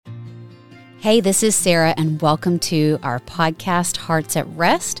Hey, this is Sarah, and welcome to our podcast, Hearts at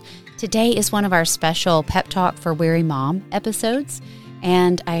Rest. Today is one of our special Pep Talk for Weary Mom episodes,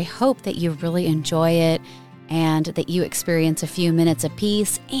 and I hope that you really enjoy it and that you experience a few minutes of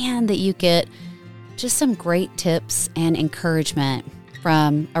peace and that you get just some great tips and encouragement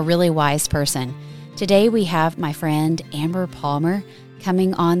from a really wise person. Today we have my friend Amber Palmer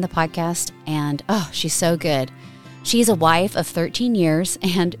coming on the podcast, and she's so good. She's a wife of 13 years,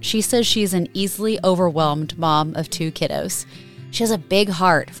 and she says she's an easily overwhelmed mom of 2 kiddos. She has a big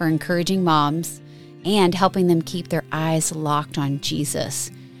heart for encouraging moms and helping them keep their eyes locked on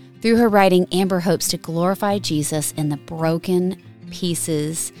Jesus. Through her writing, Amber hopes to glorify Jesus in the broken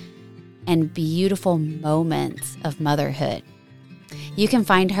pieces and beautiful moments of motherhood. You can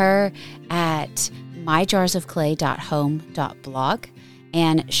find her at myjarsofclay.home.blog,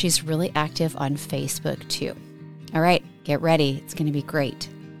 and she's really active on Facebook too. All right, get ready. It's going to be great.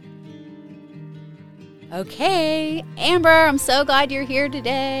 Okay, Amber, I'm so glad you're here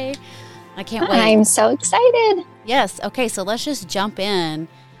today. I can't wait. I'm so excited. Yes. Okay, so let's just jump in.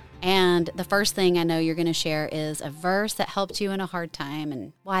 And the first thing I know you're going to share is a verse that helped you in a hard time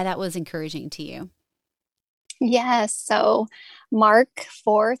and why that was encouraging to you. Yes. So Mark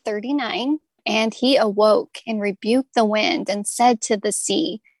 4:39, and he awoke and rebuked the wind and said to the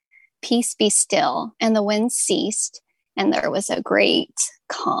sea, "Peace, be still." And the wind ceased, and there was a great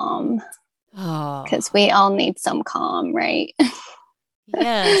calm. Oh, because we all need some calm, right?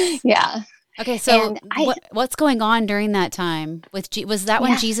 yes. Yeah. Okay, so what's going on during that time? Was that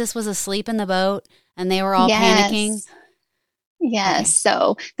when Jesus was asleep in the boat and they were all panicking? Yes. Okay.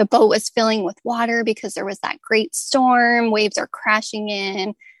 So the boat was filling with water because there was that great storm. Waves are crashing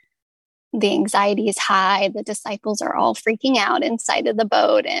in. The anxiety is high. The disciples are all freaking out inside of the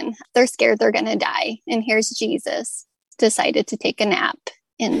boat and they're scared they're going to die. And here's Jesus decided to take a nap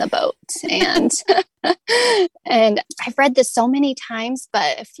in the boat. And and I've read this so many times,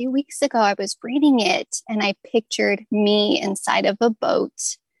 but a few weeks ago I was reading it and I pictured me inside of a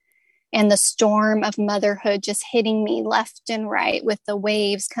boat and the storm of motherhood just hitting me left and right with the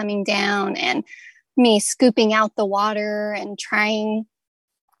waves coming down and me scooping out the water and trying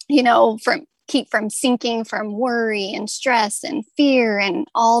keep from sinking from worry and stress and fear and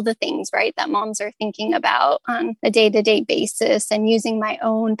all the things, right, that moms are thinking about on a day-to-day basis and using my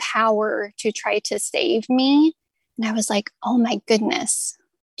own power to try to save me. And I was like, oh my goodness,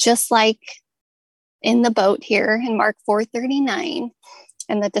 just like in the boat here in Mark 4:39,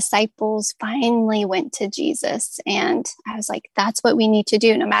 and the disciples finally went to Jesus. And I was like, that's what we need to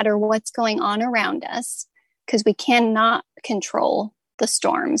do no matter what's going on around us, because we cannot control the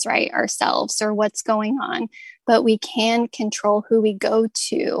storms, right, ourselves or what's going on, but we can control who we go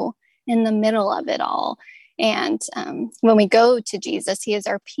to in the middle of it all. And when we go to Jesus, he is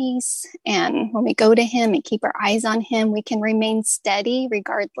our peace. And when we go to him and keep our eyes on him, we can remain steady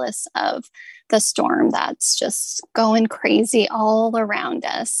regardless of the storm that's just going crazy all around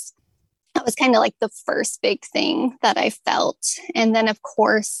us. That was kind of like the first big thing that I felt. And then, of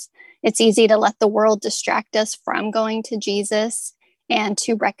course, it's easy to let the world distract us from going to Jesus and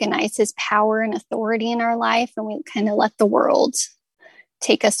to recognize his power and authority in our life. And we kind of let the world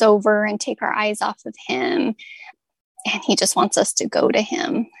take us over and take our eyes off of him. And he just wants us to go to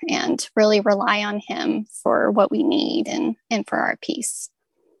him and really rely on him for what we need and for our peace.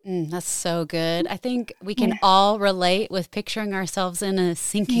 That's so good. I think we can all relate with picturing ourselves in a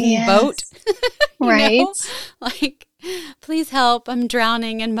sinking boat. Right. Like, please help, I'm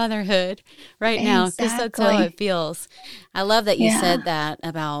drowning in motherhood right now, because that's how it feels. I love that you said that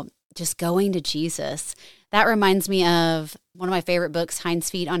about just going to Jesus. That reminds me of one of my favorite books, Hind's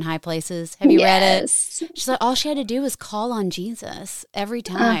Feet on High Places. Have you read it? She's like, all she had to do was call on Jesus every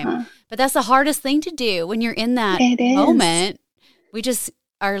time. But that's the hardest thing to do when you're in that moment. We just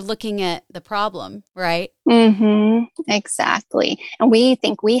are looking at the problem, right? Mm-hmm. Exactly. And we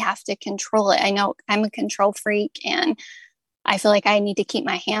think we have to control it. I know I'm a control freak and I feel like I need to keep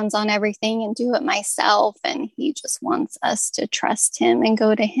my hands on everything and do it myself. And he just wants us to trust him and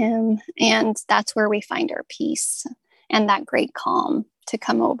go to him. And that's where we find our peace and that great calm to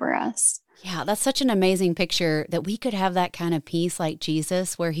come over us. Yeah, that's such an amazing picture that we could have that kind of peace like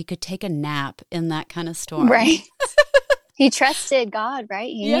Jesus, where he could take a nap in that kind of storm. Right. He trusted God, right?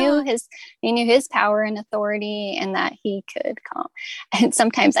 He knew his power and authority and that he could calm. And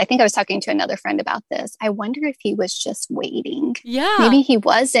sometimes I think I was talking to another friend about this. I wonder if he was just waiting. Yeah. Maybe he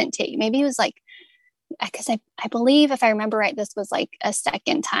wasn't maybe he was like, because I believe, if I remember right, this was like a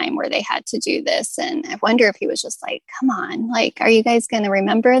second time where they had to do this. And I wonder if he was just like, come on, like, are you guys going to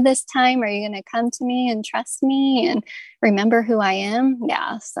remember this time? Are you going to come to me and trust me and remember who I am?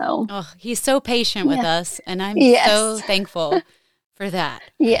 Yeah. So, he's so patient with us. And I'm so thankful for that.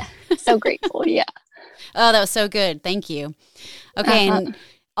 Yeah. So grateful. Yeah. Oh, that was so good. Thank you. Okay. And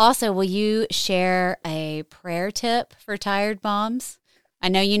also, will you share a prayer tip for tired moms? I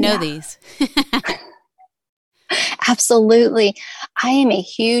know you know these. Absolutely. I am a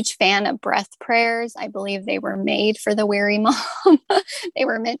huge fan of breath prayers. I believe they were made for the weary mom. They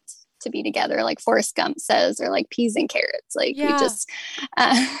were meant to be together, like Forrest Gump says, or like peas and carrots. Like we just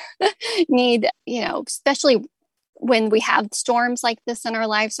need, especially when we have storms like this in our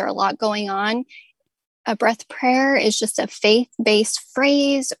lives or a lot going on. A breath prayer is just a faith-based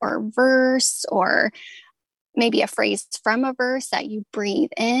phrase or verse, or maybe a phrase from a verse that you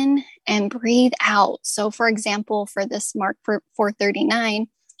breathe in and breathe out. So for example, for this Mark 4:39,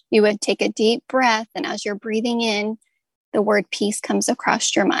 you would take a deep breath, and as you're breathing in, the word peace comes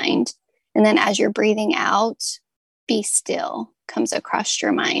across your mind. And then as you're breathing out, be still comes across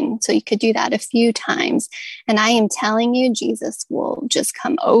your mind. So you could do that a few times. And I am telling you, Jesus will just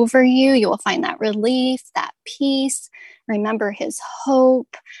come over you. You will find that relief, that peace. Remember his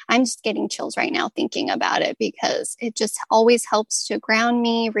hope. I'm just getting chills right now thinking about it, because it just always helps to ground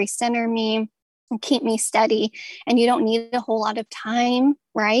me, recenter me, and keep me steady. And you don't need a whole lot of time,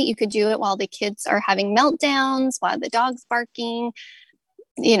 right? You could do it while the kids are having meltdowns, while the dog's barking.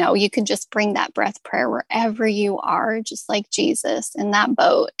 You could just bring that breath prayer wherever you are, just like Jesus in that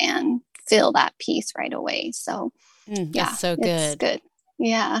boat, and feel that peace right away. So that's so good. It's good.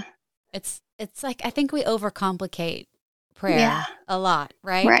 Yeah. It's like, I think we overcomplicate prayer a lot,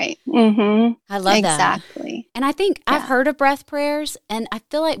 right? Right. Mm-hmm. I love that. Exactly. And I think I've heard of breath prayers, and I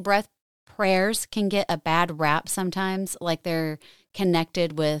feel like breath prayers can get a bad rap sometimes, like they're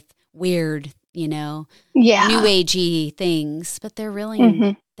connected with weird, new agey things, but they're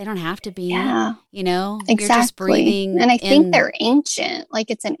really, they don't have to be, Exactly. You're just breathing. And I think they're ancient, like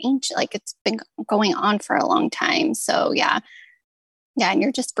it's been going on for a long time. So and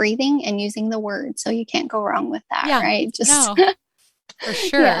you're just breathing and using the word, so you can't go wrong with that, right? Just for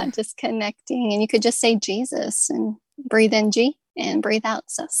sure. Just connecting, and you could just say Jesus and breathe in G and breathe out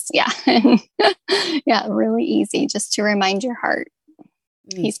sis. Really easy, just to remind your heart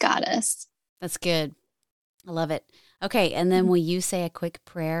he's got us. That's good. I love it. Okay, and then will you say a quick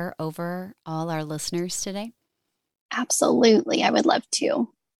prayer over all our listeners today? Absolutely, I would love to.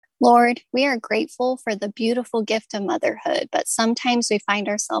 Lord, we are grateful for the beautiful gift of motherhood, but sometimes we find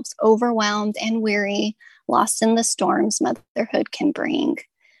ourselves overwhelmed and weary, lost in the storms motherhood can bring.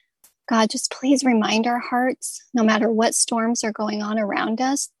 God, just please remind our hearts, no matter what storms are going on around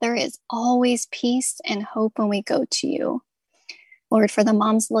us, there is always peace and hope when we go to you. Lord, for the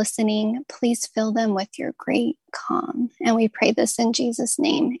moms listening, please fill them with your great calm. And we pray this in Jesus'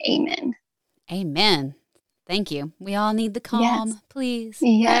 name. Amen. Amen. Thank you. We all need the calm, please.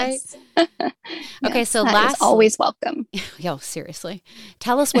 Yes. Right? Okay, so lastly, always welcome. Yo, seriously.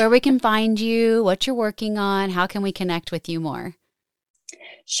 Tell us where we can find you, what you're working on, how can we connect with you more?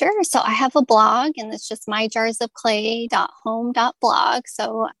 Sure. So I have a blog, and it's just myjarsofclay.home.blog.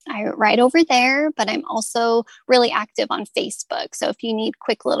 So I write over there, but I'm also really active on Facebook. So if you need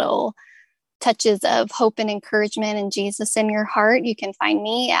quick little touches of hope and encouragement and Jesus in your heart, you can find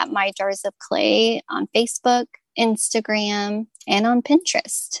me at My Jars of Clay on Facebook, Instagram, and on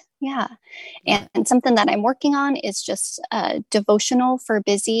Pinterest. Yeah. And something that I'm working on is just a devotional for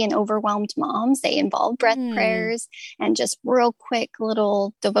busy and overwhelmed moms. They involve breath prayers and just real quick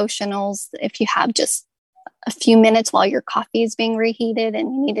little devotionals. If you have just a few minutes while your coffee is being reheated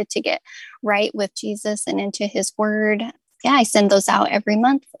and you needed to get right with Jesus and into his word. Yeah, I send those out every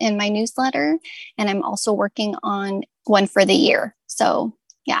month in my newsletter. And I'm also working on one for the year. So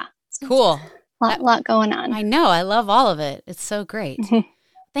yeah. Cool. Lot going on. I know. I love all of it. It's so great.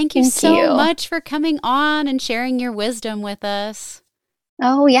 Thank you so much for coming on and sharing your wisdom with us.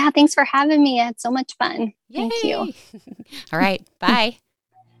 Oh, yeah. Thanks for having me. I had so much fun. Yay. Thank you. All right. Bye.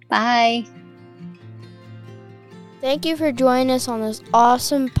 Bye. Thank you for joining us on this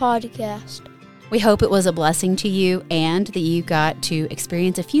awesome podcast. We hope it was a blessing to you and that you got to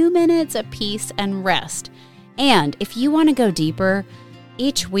experience a few minutes of peace and rest. And if you want to go deeper,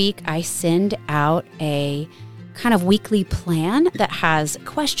 each week I send out a kind of weekly plan that has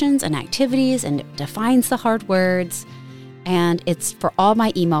questions and activities and defines the hard words. And it's for all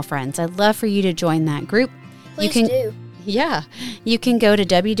my email friends. I'd love for you to join that group. Please do. Yeah. You can go to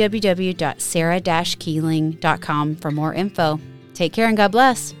www.sarah-keeling.com for more info. Take care and God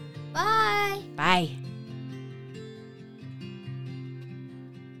bless. Bye. Bye.